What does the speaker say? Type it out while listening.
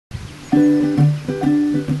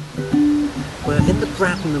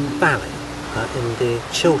Straddenham Valley in the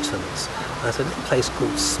Chilterns. There's a little place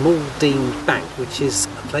called Small Dean Bank, which is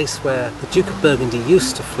a place where the Duke of Burgundy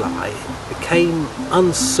used to fly. It became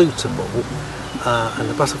unsuitable and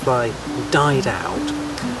the butterfly died out,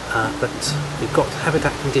 but we've got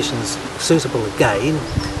habitat conditions suitable again,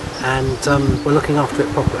 and we're looking after it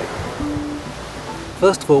properly.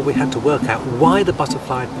 First of all, we had to work out why the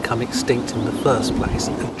butterfly had become extinct in the first place,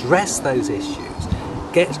 address those issues,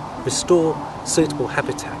 restore suitable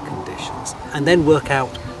habitat conditions, and then work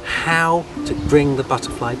out how to bring the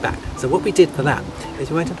butterfly back. So what we did for that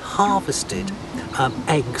is we went and harvested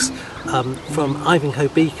eggs from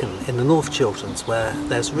Ivinghoe Beacon in the North Chilterns, where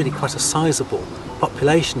there's really quite a sizable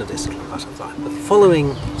population of this little butterfly. The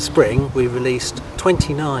following spring we released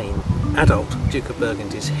 29 adult Duke of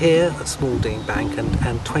Burgundies here at Small Dean Bank,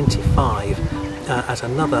 and 25 at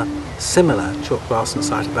another similar chalk grassland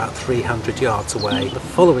site about 300 yards away. The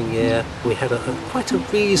following year we had quite a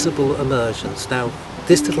reasonable emergence. Now,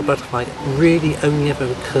 this little butterfly really only ever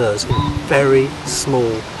occurs in very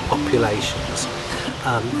small populations,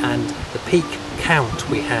 and the peak count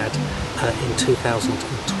we had in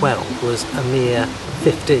 2012 was a mere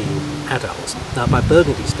 15 adults. Now, by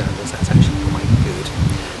Burgundy standards, that's actually quite good.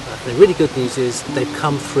 The really good news is they've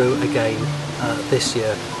come through again this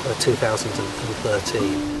year,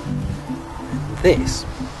 2013. And this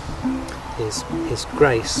is His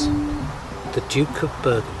Grace the Duke of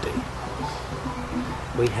Burgundy.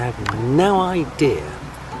 We have no idea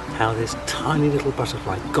how this tiny little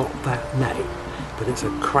butterfly got that name, but it's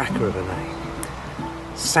a cracker of a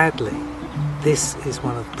name. Sadly, this is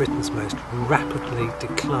one of Britain's most rapidly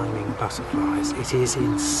declining butterflies. It is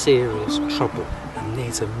in serious trouble and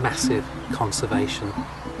needs a massive conservation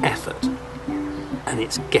effort, and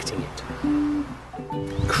it's getting it.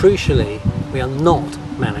 Crucially, we are not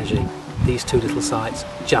managing these two little sites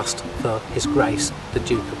just for His Grace the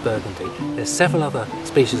Duke of Burgundy. There's several other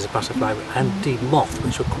species of butterfly and indeed moth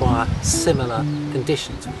which require similar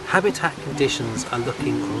conditions. Habitat conditions are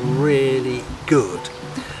looking really good,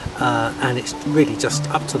 and it's really just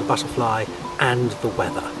up to the butterfly and the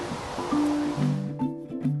weather.